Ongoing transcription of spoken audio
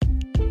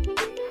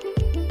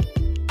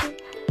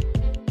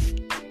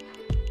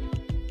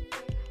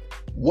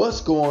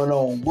What's going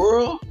on,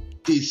 world?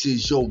 This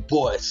is your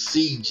boy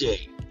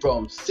CJ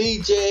from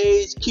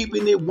CJ's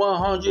Keeping It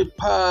 100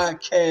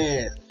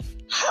 podcast.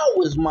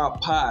 How is my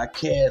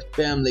podcast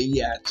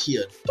family out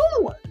here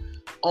doing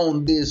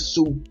on this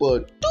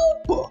super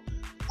duper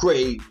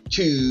great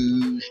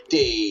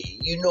Tuesday?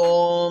 You know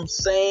what I'm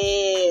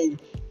saying?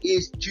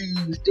 It's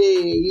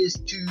Tuesday,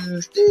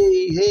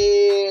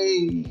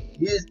 hey,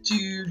 it's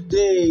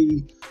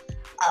Tuesday.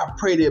 I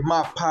pray that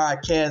my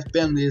podcast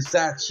family is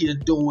out here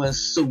doing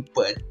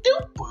super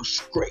duper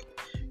straight.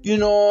 You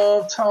know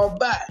what I'm talking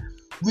about?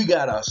 We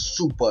got a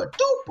super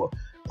duper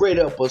great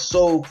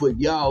episode for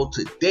y'all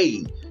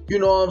today. You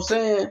know what I'm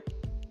saying?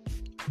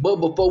 But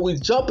before we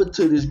jump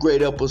into this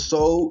great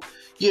episode,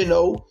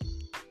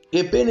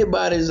 if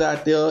anybody's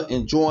out there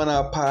enjoying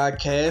our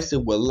podcast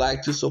and would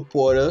like to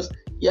support us,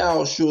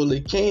 y'all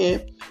surely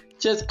can.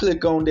 Just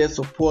click on that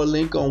support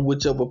link on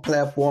whichever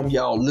platform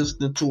y'all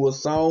listening to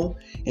us on,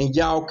 and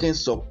y'all can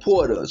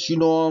support us. You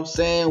know what I'm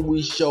saying?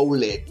 We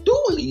surely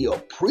duly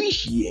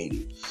appreciate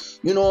it.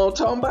 You know what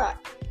I'm talking about?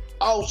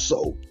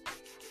 Also,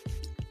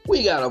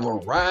 we got a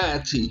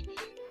variety,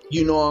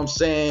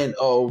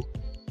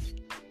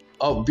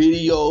 of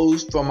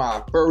videos from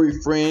our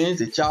furry friends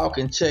that y'all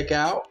can check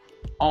out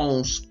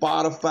on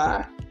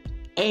Spotify.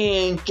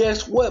 And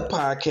guess what,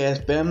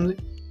 podcast family?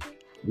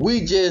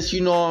 We just,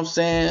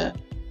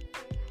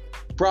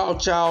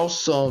 brought y'all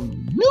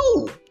some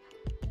new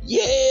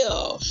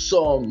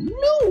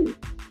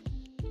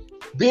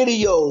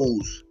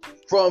videos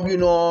from,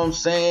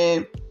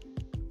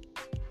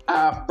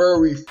 our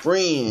furry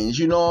friends,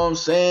 y'all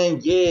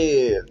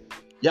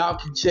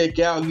can check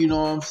out,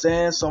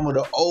 some of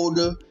the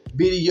older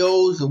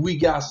videos, and we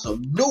got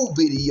some new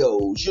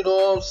videos,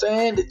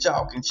 that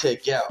y'all can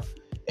check out.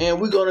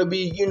 And we're gonna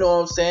be,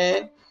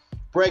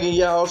 bringing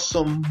y'all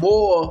some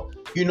more,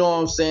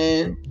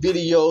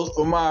 videos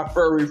from our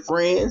furry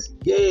friends.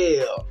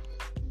 Yeah.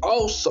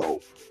 Also,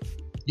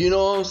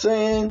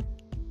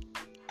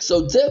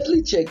 so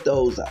definitely check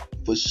those out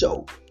for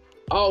sure.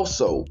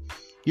 Also,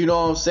 we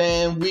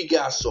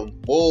got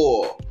some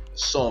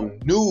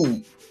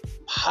new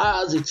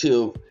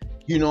positive,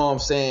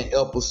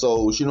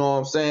 episodes,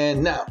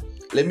 Now,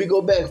 let me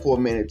go back for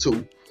a minute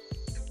too.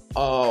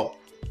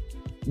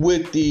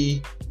 With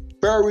the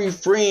furry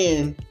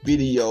friend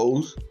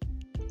videos,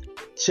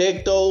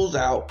 check those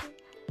out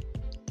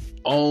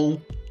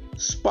on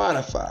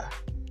Spotify.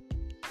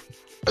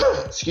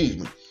 Excuse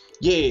me.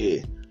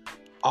 Yeah.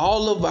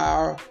 All of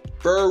our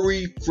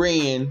furry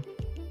friend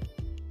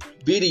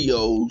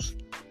videos,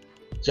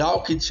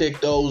 y'all can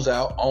check those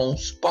out on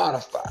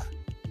Spotify.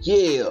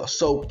 Yeah,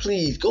 so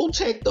please go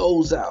check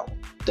those out.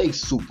 They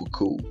super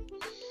cool.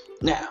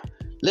 Now,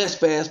 let's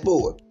fast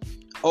forward.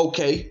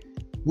 Okay,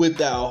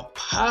 with our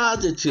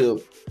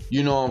positive,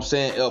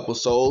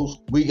 episodes,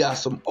 we got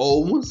some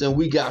old ones and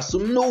we got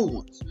some new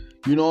ones.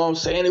 And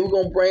we're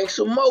going to bring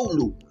some more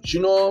new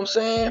ones.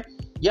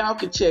 Y'all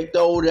can check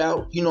those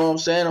out,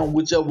 on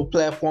whichever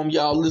platform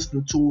y'all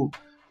listen to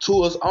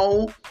us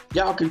on.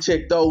 Y'all can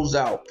check those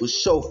out for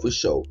sure.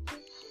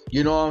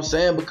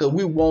 Because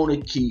we want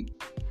to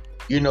keep,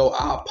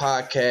 our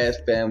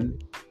podcast family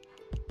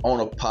on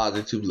a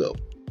positive level.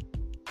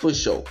 For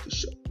sure.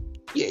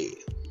 Yeah.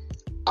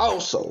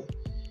 Also,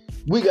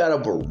 we got a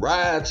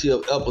variety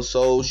of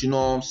episodes,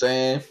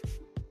 that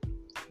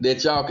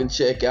y'all can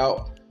check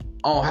out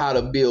on how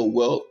to build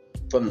wealth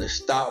from the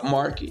stock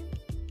market,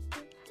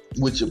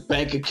 with your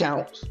bank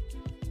accounts,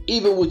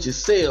 even with your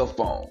cell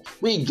phones.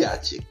 We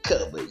got you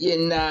covered,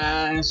 you know what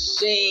I'm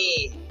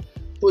saying?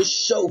 For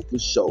sure.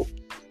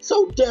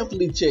 So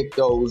definitely check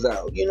those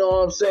out,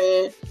 Now,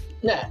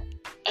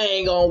 I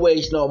ain't gonna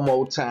waste no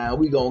more time.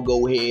 We gonna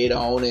go ahead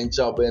on and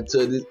jump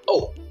into this.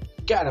 Oh,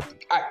 I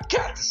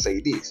got to say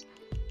this.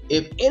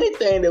 If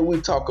anything that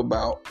we talk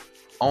about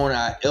on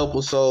our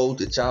episode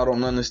that y'all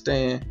don't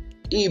understand,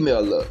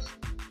 email us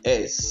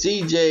at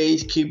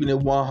CJ's Keeping It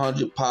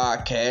 100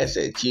 podcast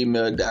at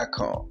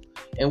gmail.com,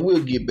 and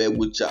we'll get back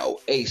with y'all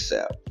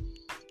ASAP.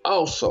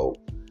 Also,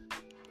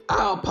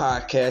 our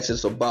podcast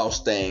is about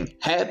staying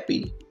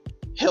happy,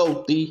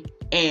 healthy,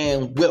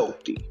 and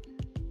wealthy.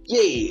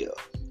 Yeah,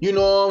 we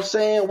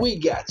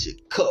got you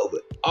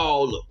covered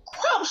all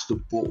across the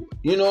board.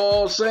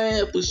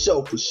 For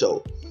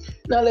sure.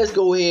 Now let's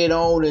go ahead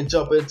on and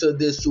jump into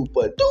this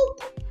super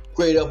duper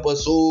great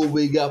episode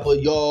we got for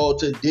y'all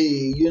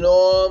today.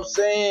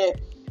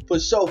 For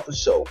sure.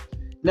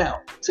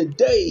 Now,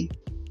 today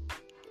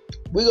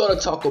we're going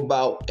to talk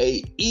about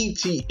a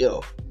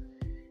ETF.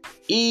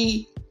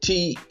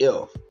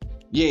 ETF.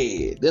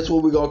 Yeah, that's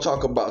what we're going to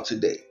talk about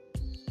today.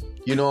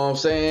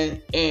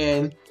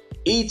 And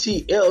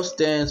ETF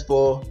stands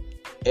for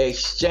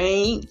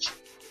Exchange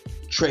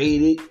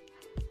Traded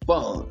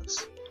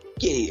Funds.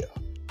 Yeah.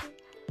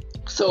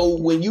 So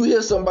when you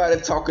hear somebody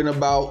talking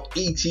about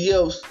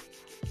ETFs,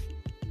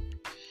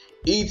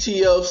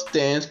 ETF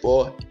stands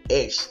for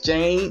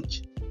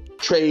Exchange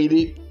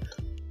Traded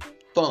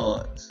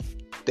Funds.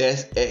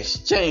 That's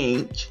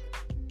Exchange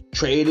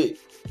Traded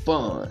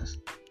Funds.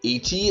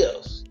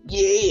 ETFs.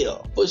 Yeah,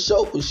 for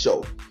sure.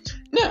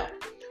 Now,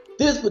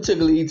 this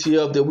particular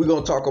ETF that we're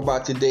going to talk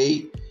about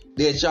today,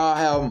 that y'all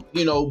have,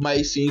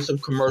 may seen some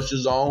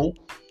commercials on,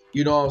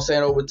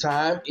 over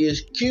time,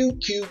 is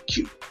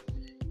QQQ.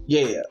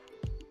 Yeah.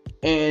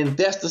 And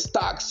that's the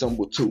stock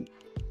symbol too.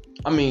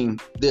 I mean,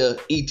 the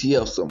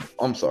ETF symbol.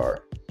 I'm sorry.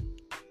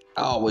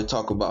 I always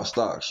talk about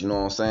stocks, so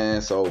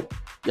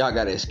y'all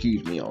got to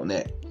excuse me on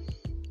that.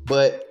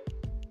 But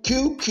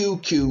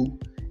QQQ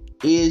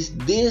is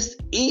this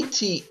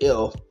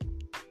ETF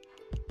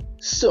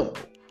symbol.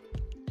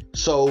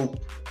 So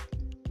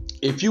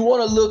if you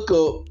want to look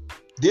up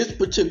this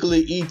particular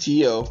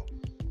ETF,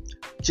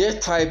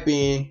 just type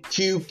in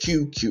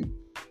QQQ.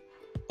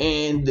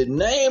 And the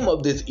name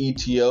of this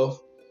ETF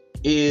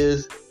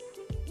is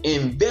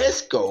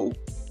Invesco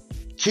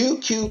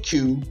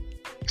QQQ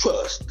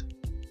Trust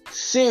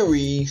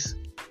Series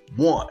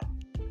 1.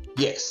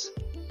 Yes.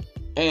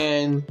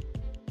 And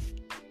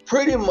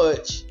pretty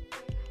much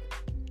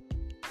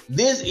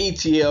this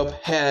ETF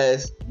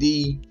has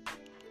the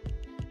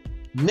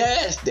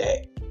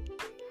NASDAQ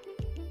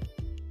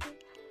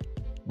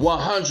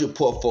 100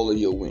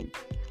 portfolio in.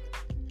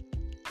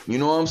 You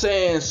know what I'm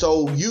saying?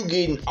 So you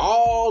getting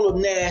all of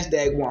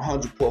NASDAQ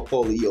 100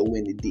 portfolio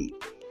in the deal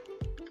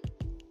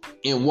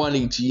in one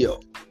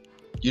ETF.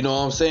 You know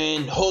what I'm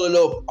saying? Hold it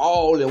up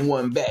all in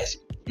one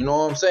basket. You know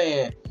what I'm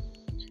saying?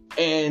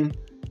 And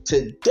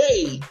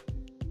today,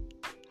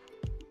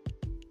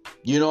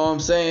 you know what I'm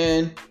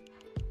saying,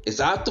 it's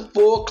after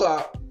 4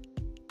 o'clock.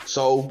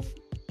 So,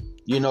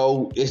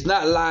 it's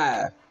not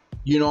live,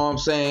 you know what I'm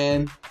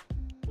saying,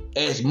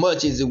 as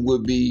much as it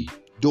would be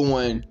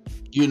doing,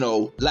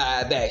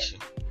 live action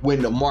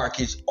when the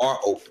markets are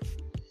open.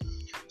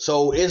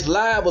 So it's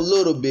live a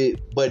little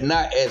bit, but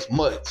not as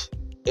much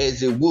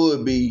as it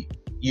would be,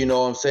 if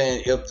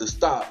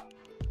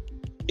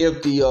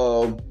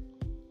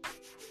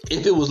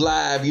it was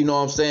live,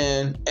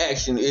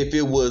 action, if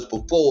it was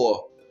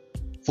before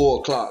 4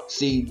 o'clock.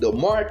 See, the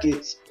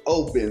markets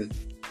open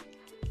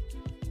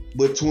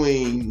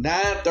between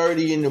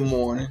 9:30 in the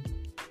morning,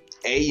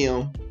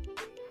 a.m.,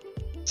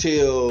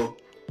 till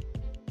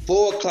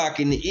 4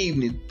 o'clock in the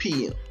evening,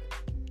 p.m.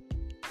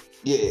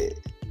 Yeah.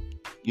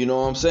 You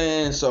know what I'm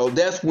saying? So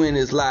that's when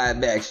it's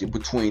live action,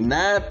 between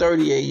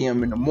 9:30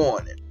 a.m. in the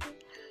morning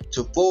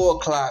to 4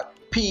 o'clock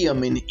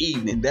p.m. in the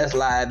evening. That's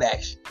live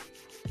action.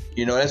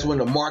 That's when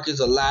the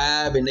markets are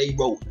live and they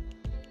rolling.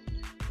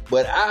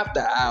 But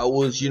after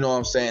hours,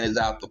 is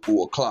after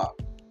 4 o'clock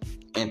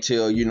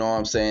until,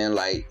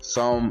 like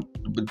some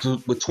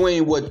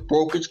between what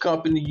brokerage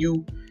company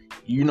you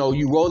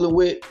rolling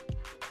with,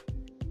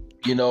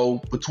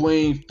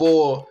 between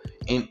 4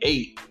 and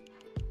 8,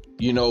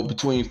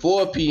 between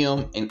 4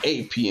 p.m. and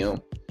 8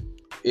 p.m.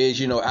 is,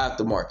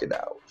 after market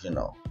hours,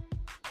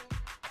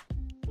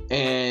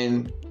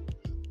 And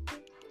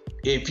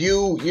if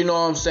you,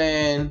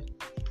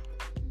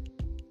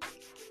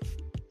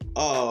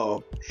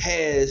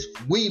 has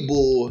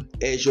Webull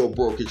as your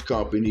brokerage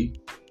company,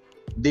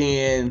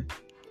 then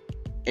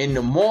in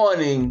the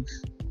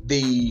mornings,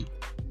 the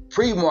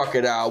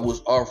pre-market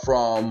hours are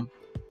from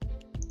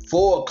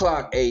 4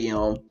 o'clock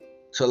a.m.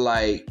 to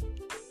like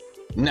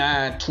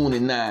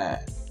 9:29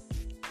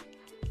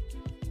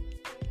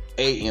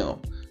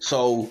 a.m.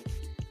 So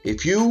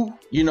if you,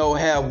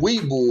 have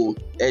Webull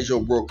as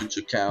your brokerage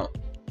account,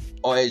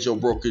 or as your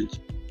brokerage,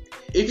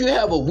 if you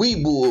have a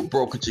Webull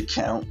brokerage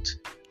account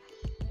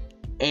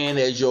and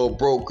as your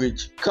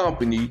brokerage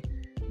company,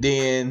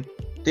 then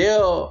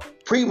their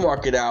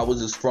pre-market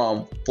hours is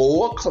from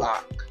 4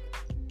 o'clock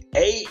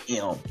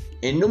a.m.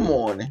 in the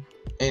morning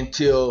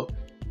until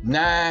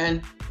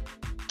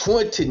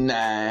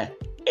 9:29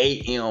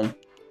 a.m.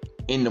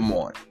 in the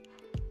morning.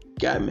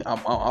 Got me?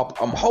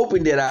 I'm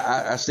hoping that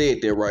I said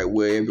that right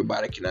where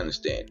everybody can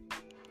understand.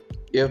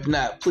 If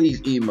not,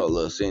 please email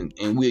us and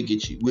we'll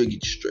get you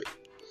straight.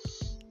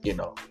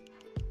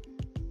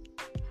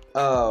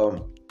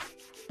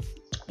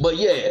 But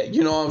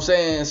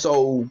yeah,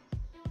 so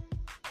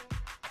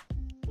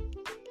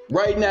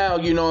right now,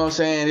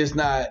 it's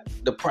not,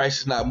 the price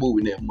is not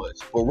moving that much.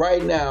 But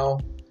right now,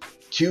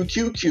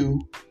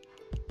 QQQ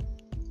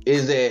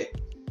is at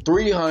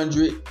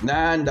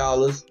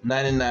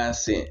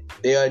 $309.99.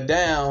 They are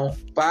down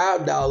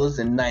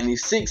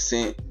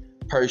 $5.96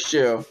 per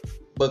share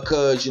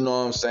because,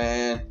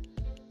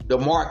 the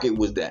market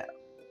was down.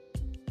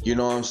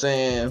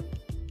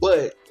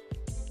 But,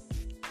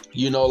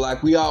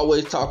 like we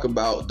always talk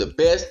about, the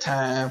best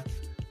time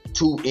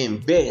to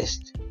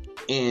invest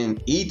in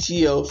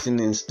ETFs and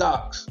in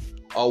stocks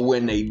are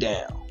when they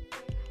down.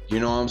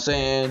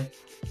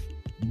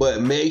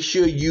 But make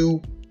sure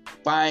you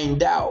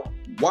find out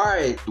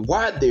why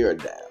they're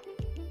down.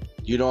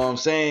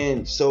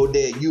 So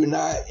that you're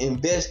not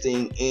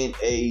investing in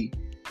a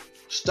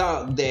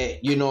stock that,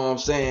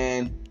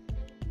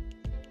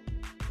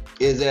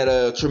 is at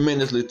a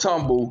tremendously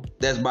tumble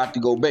that's about to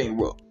go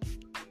bankrupt.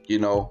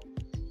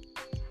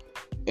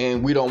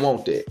 And we don't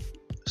want that.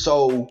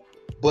 So,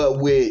 but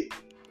with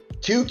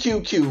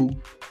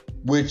QQQ,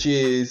 which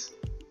is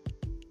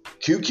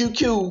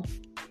QQQ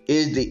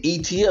is the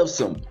ETF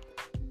symbol.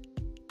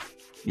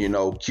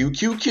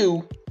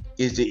 QQQ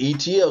is the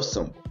ETF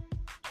symbol.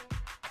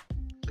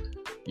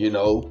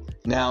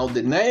 Now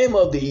the name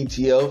of the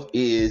ETF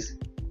is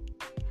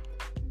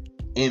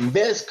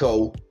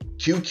Invesco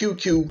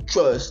QQQ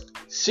Trust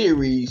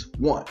Series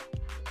 1.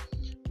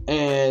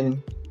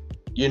 And,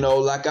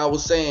 like I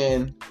was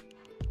saying,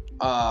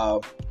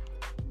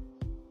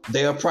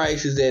 their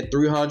price is at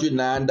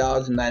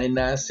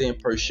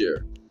 $309.99 per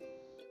share.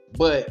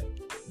 But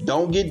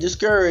don't get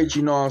discouraged,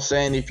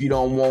 if you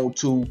don't want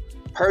to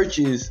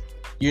purchase,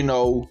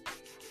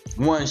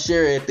 one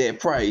share at that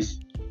price.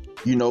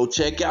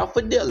 Check out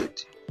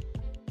Fidelity.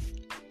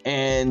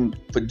 And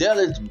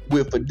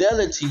with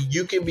Fidelity,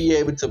 you can be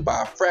able to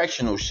buy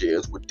fractional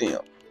shares with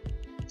them.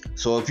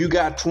 So if you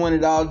got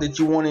 $20 that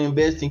you want to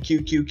invest in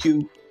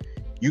QQQ,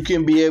 you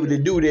can be able to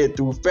do that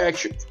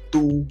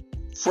through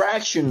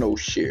fractional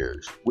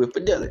shares with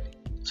Fidelity.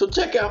 So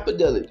check out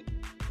Fidelity.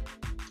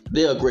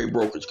 They're a great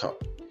brokerage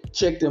company.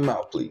 Check them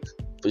out, please,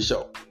 for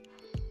sure.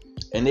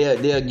 And they'll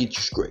get you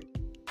straight.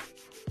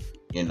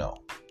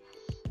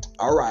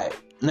 All right.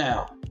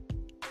 Now,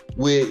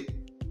 with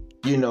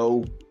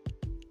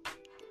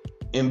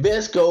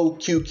Invesco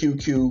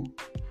QQQ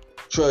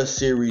Trust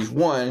Series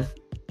 1,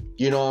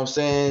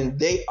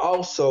 they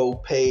also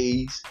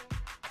pays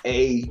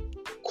a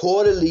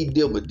quarterly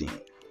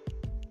dividend.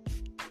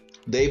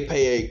 They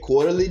pay a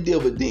quarterly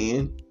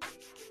dividend,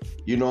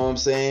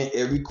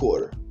 every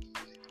quarter.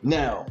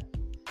 Now,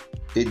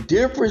 the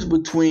difference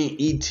between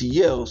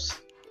ETFs,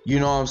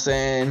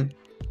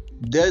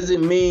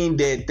 doesn't mean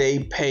that they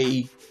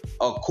pay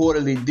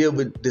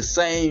the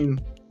same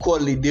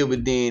quarterly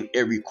dividend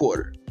every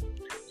quarter.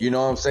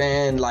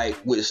 Like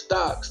with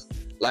stocks,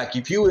 like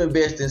if you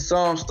invest in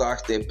some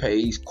stocks that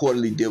pays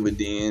quarterly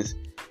dividends,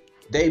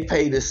 they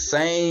pay the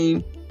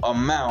same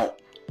amount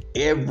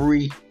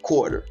every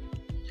quarter.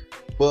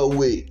 But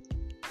with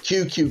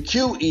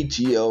QQQ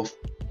ETF,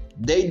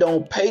 they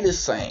don't pay the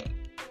same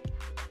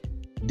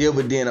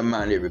dividend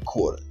amount every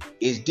quarter.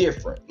 It's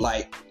different.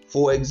 Like,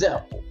 for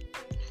example,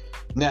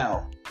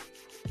 now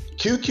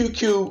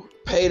QQQ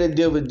paid a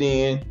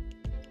dividend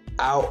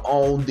out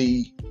on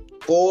the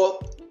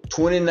 4th,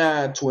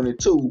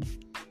 29/22,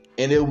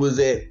 and it was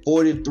at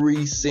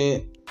 43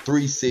 cent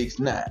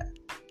 369.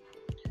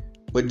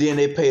 But then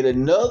they paid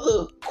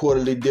another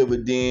quarterly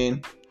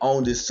dividend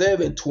on the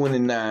 7th,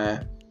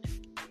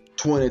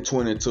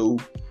 2022,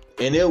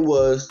 and it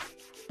was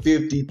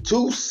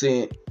 52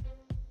 cent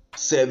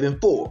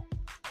 74.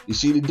 You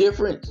see the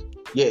difference?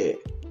 Yeah.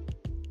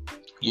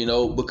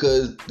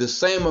 Because the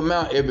same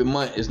amount every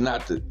month is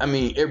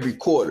every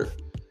quarter.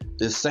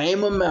 The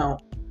same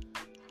amount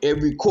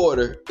every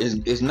quarter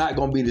is not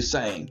going to be the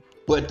same,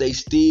 but they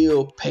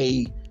still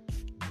pay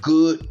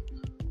good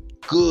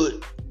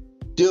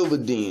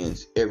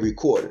dividends every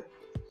quarter.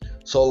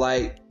 So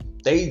like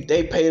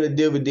they paid a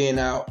dividend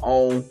out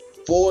on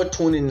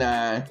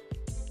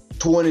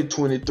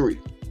 4/29/2023,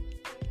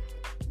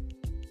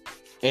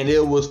 and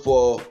it was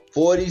for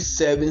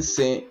 47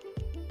 cent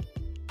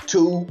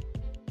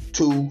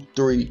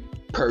 223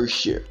 per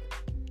share.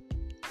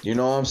 You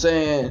know what I'm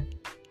saying?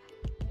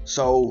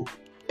 So,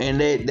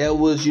 and that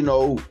was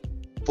on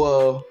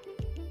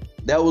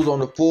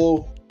the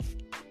 4th.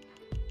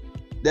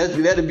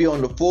 That'll be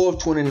on the 4th,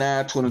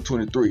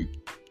 29/2023.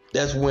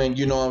 That's when,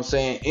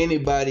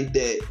 anybody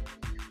that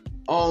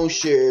owns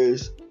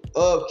shares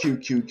of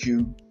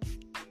QQQ,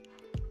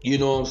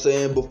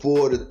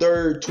 before the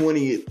 3rd,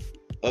 20th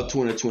of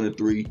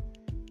 2023,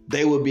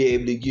 they will be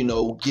able to,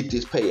 get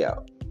this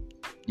payout,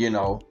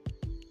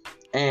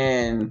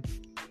 And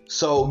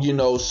so,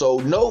 so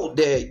note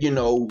that,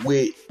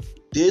 with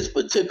this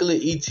particular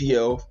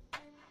ETF,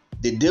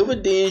 the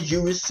dividends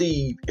you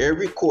receive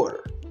every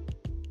quarter,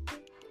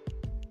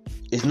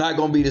 it's not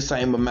going to be the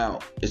same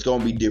amount. It's going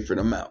to be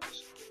different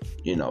amounts,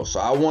 So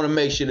I want to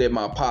make sure that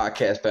my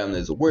podcast family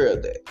is aware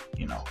of that,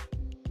 You know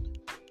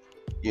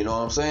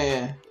what I'm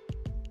saying?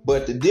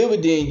 But the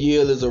dividend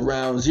yield is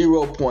around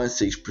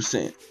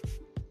 0.6%,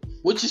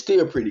 which is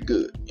still pretty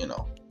good,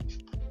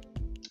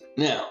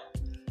 Now,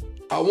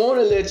 I want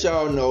to let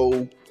y'all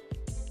know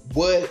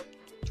what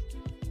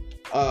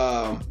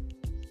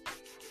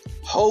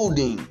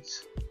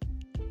holdings,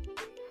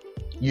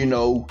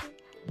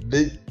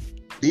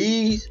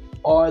 these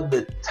are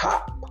the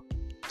top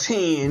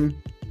 10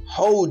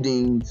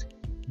 holdings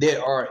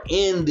that are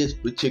in this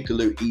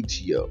particular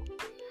ETF.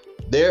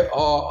 There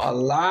are a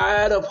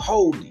lot of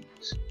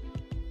holdings,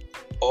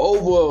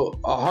 over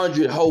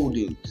 100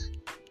 holdings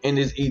in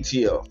this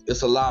ETF.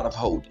 It's a lot of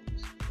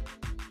holdings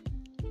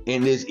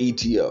in this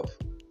ETF.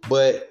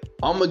 But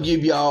I'm going to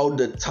give y'all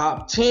the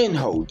top 10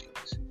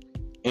 holdings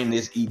in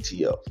this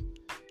ETF.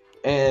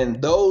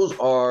 And those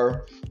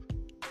are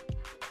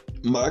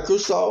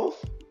Microsoft,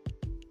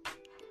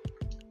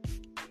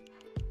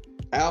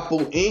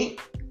 Apple Inc.,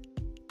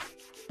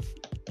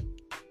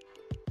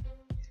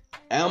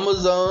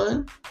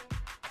 Amazon,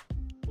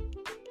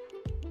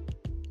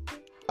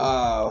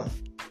 I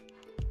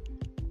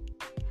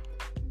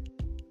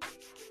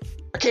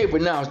can't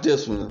pronounce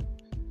this one.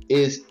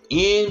 It's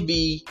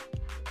NVIDIA.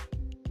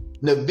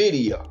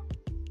 NVIDIA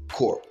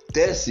Corp.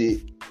 That's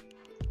it.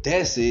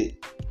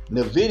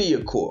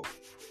 NVIDIA Corp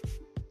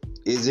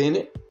is in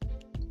it.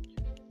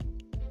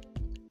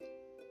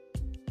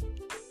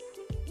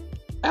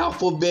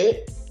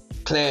 Alphabet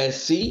Class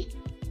C.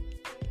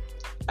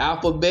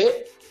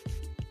 Alphabet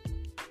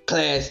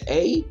Class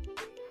A.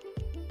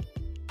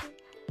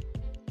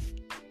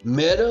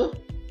 Meta,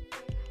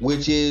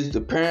 which is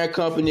the parent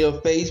company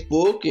of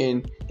Facebook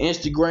and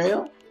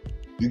Instagram.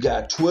 You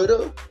got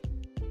Twitter.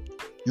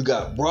 You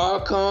got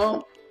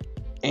Broadcom.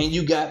 And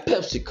you got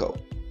PepsiCo.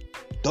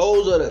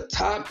 Those are the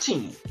top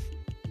 10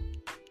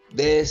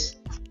 that's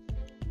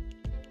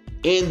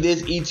in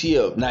this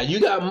ETF. Now,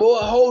 you got more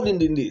holding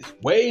than this.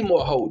 Way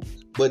more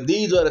holdings. But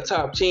these are the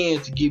top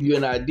 10 to give you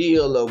an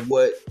idea of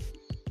what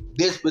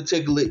this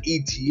particular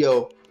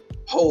ETF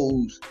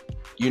holds.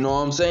 You know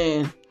what I'm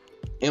saying?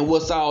 And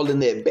what's all in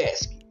that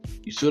basket.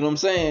 You see what I'm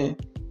saying?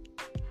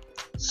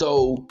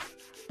 So,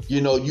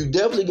 you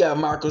definitely got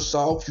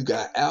Microsoft. You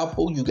got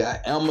Apple. You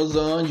got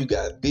Amazon. You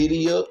got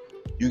Nvidia.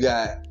 You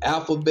got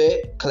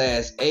Alphabet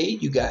Class A.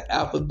 You got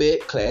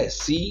Alphabet Class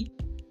C.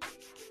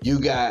 You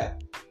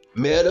got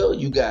Meta.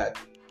 You got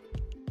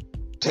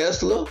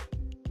Tesla.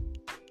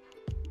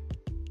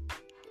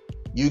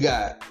 You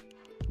got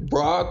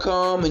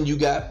Broadcom, and you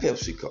got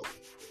PepsiCo.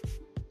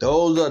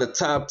 Those are the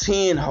top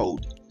 10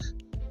 holdings.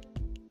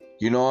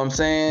 You know what I'm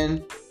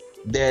saying?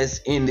 That's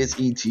in this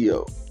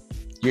ETF.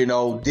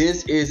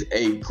 This is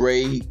a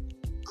great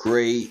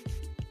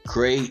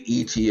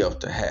ETF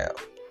to have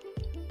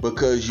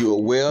because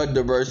you're well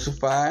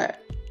diversified.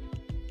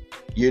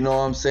 You know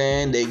what I'm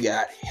saying? They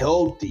got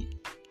healthy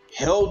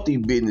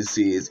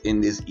businesses in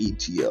this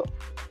ETF.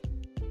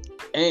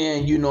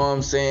 And you know what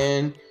I'm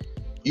saying?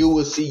 You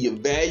will see your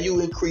value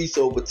increase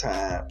over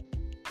time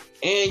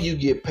and you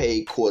get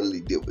paid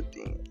quarterly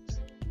dividends.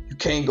 You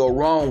can't go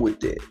wrong with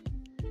that.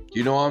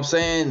 You know what I'm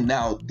saying?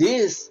 Now,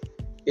 this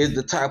is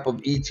the type of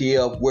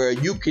ETF where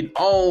you can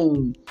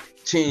own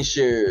 10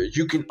 shares.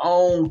 You can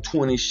own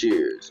 20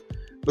 shares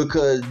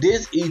because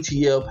this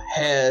ETF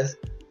has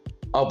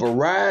a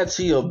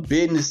variety of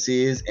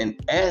businesses and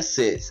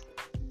assets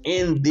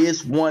in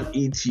this one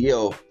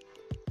ETF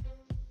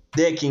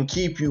that can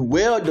keep you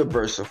well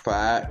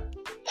diversified,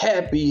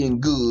 happy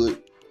and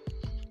good,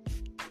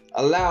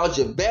 allows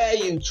your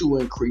value to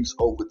increase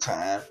over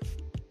time,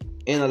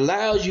 and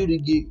allows you to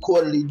get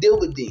quarterly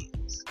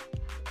dividends.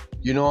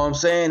 You know what I'm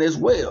saying? As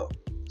well.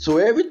 So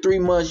every 3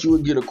 months you will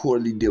get a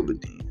quarterly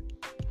dividend,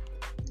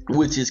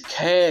 which is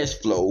cash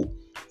flow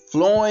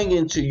flowing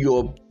into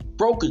your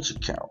brokerage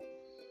account.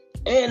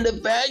 And the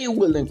value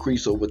will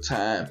increase over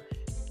time.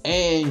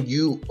 And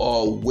you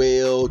are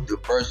well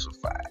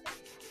diversified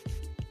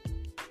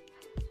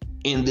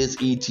in this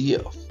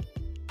ETF.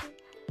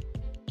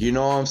 You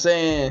know what I'm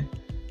saying?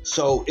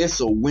 So it's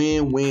a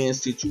win-win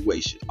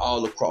situation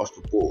all across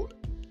the board.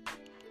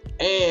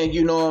 And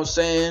you know what I'm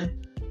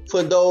saying?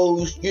 For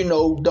those,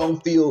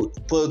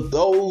 for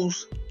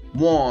those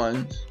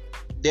ones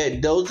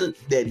that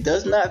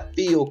does not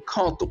feel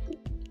comfortable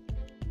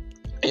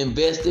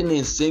investing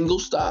in single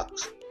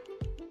stocks,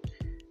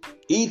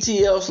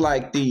 ETFs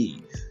like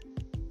these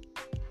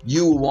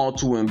you will want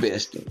to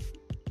invest in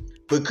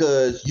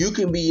because you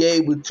can be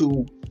able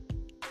to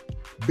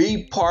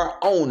be part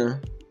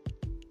owner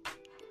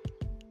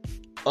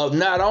of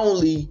not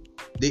only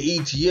the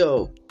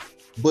ETF,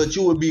 but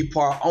you will be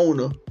part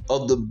owner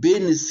of the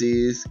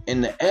businesses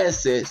and the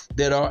assets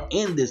that are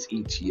in this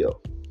ETF,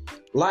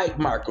 like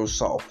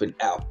Microsoft and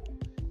Apple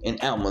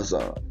and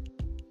Amazon.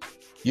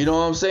 You know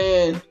what I'm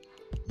saying?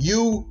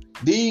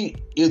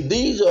 If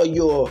these are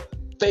your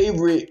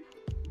favorite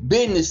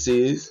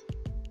businesses,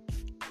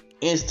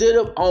 instead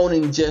of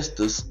owning just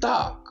the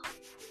stock,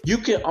 you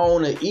can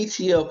own an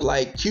ETF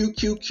like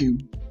QQQ.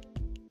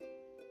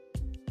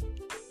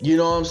 You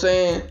know what I'm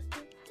saying?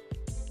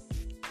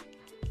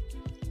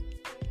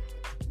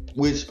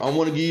 Which I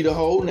want to give you the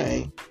whole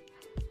name.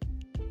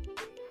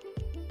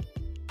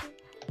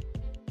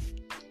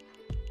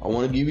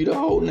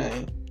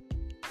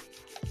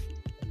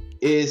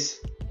 It's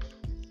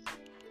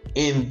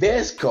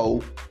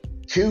Invesco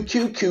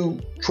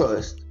QQQ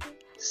Trust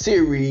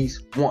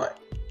Series 1.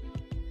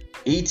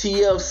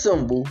 ETF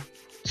symbol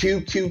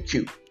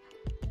QQQ.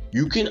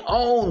 You can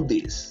own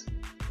this.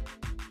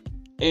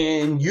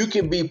 And you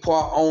can be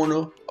part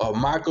owner of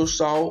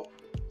Microsoft,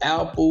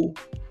 Apple,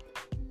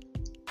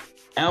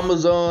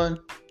 Amazon,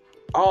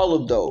 all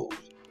of those.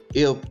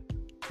 If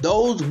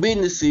those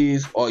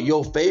businesses are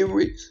your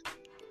favorites,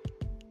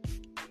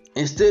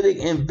 instead of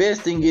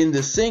investing in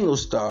the single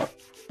stock,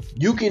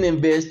 you can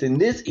invest in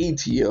this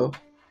ETF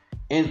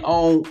and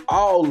own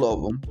all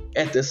of them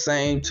at the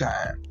same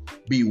time.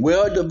 Be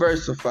well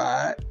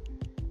diversified,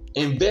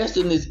 invest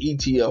in this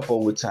ETF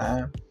over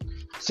time,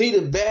 see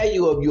the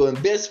value of your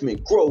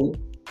investment grow,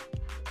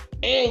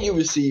 and you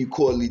receive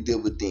quarterly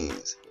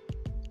dividends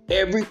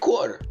every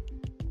quarter.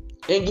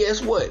 And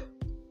guess what?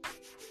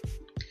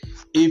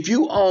 If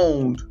you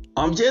owned,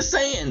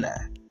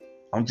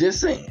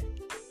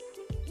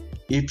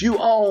 if you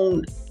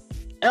owned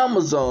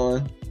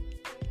Amazon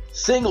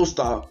single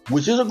stock,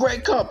 which is a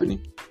great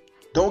company,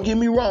 don't get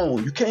me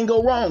wrong, you can't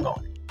go wrong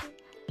on it.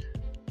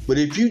 But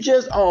if you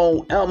just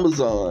own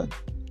Amazon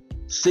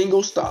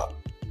single stock,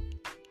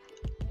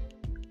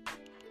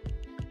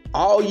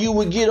 all you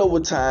would get over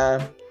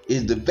time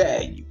is the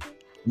value.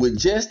 With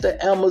just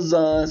the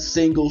Amazon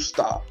single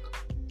stock,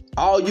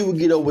 all you would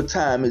get over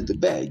time is the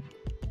value.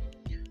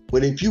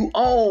 But if you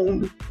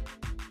own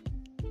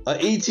an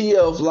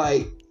ETF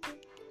like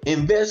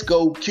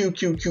Invesco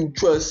QQQ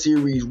Trust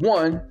Series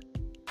 1,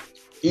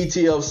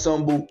 ETF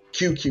symbol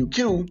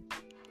QQQ,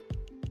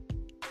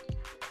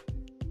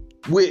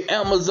 with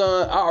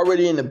Amazon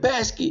already in the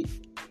basket,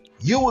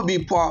 you would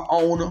be part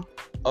owner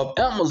of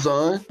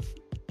Amazon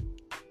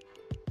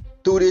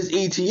through this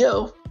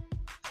ETF,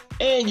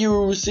 and you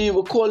will receive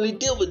a quarterly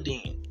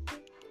dividend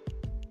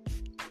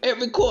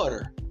every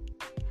quarter.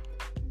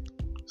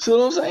 See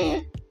what I'm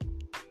saying?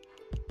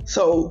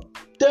 So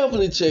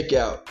definitely check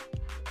out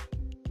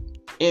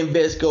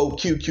Invesco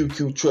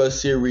QQQ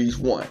Trust Series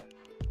 1.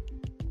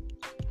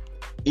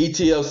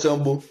 ETF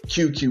symbol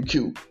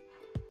QQQ.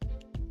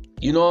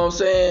 You know what I'm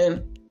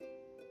saying?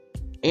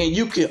 And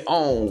you can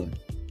own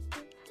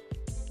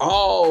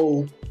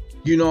all,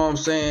 you know what I'm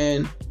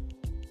saying,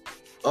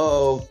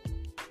 of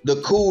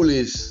the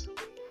coolest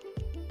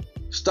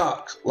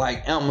stocks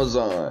like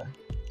Amazon,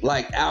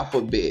 like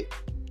Alphabet,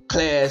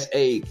 Class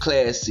A,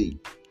 Class C.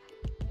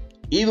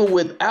 Even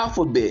with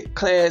Alphabet,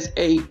 Class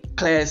A,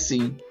 Class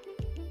C,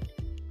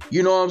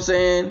 you know what I'm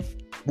saying?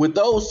 With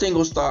those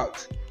single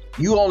stocks,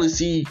 you only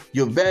see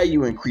your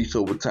value increase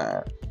over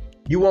time.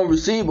 You won't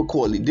receive a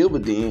quarterly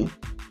dividend.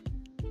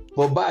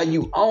 But by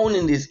you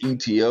owning this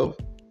ETF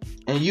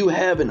and you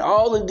having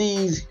all of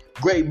these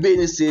great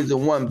businesses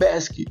in one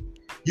basket,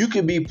 you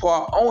can be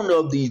part owner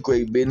of these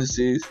great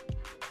businesses,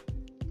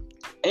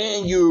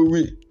 and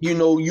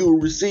you'll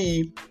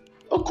receive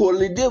a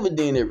quarterly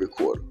dividend every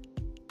quarter.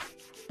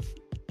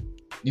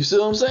 You see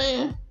what I'm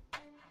saying?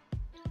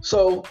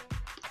 So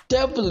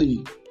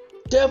definitely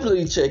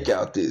check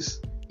out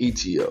this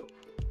ETF.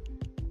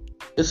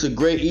 It's a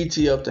great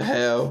ETF to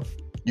have.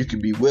 You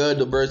can be well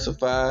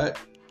diversified,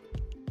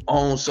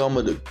 own some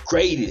of the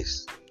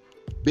greatest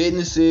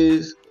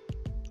businesses,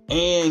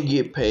 and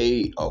get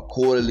paid a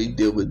quarterly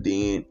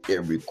dividend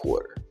every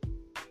quarter.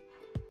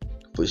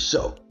 For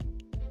sure.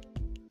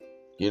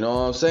 You know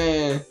what I'm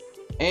saying?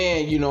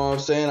 And you know what I'm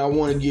saying? I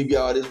want to give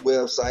y'all this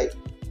website.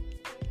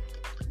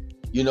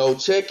 You know,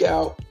 check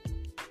out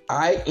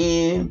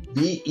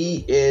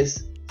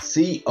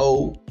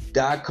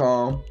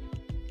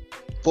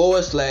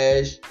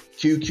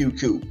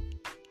investco.com/QQQ.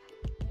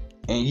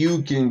 And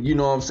you can, you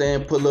know what I'm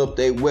saying, pull up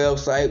their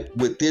website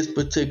with this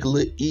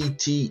particular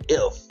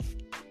ETF.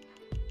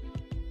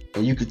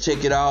 And you can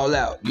check it all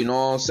out. You know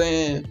what I'm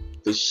saying?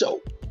 For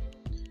sure.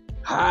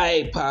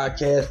 Hi,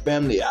 podcast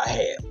family. I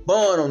had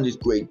fun on this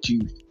great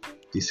Tuesday.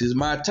 This is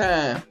my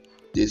time.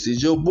 This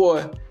is your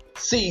boy,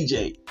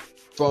 CJ.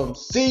 From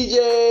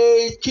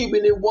CJ's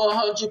Keeping It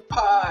 100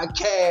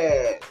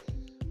 podcast.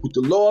 With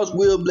the Lord's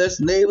will, blessed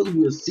neighbors,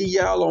 we'll see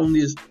y'all on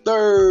this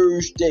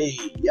Thursday.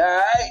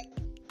 Alright?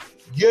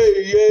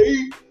 Yay,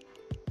 yay.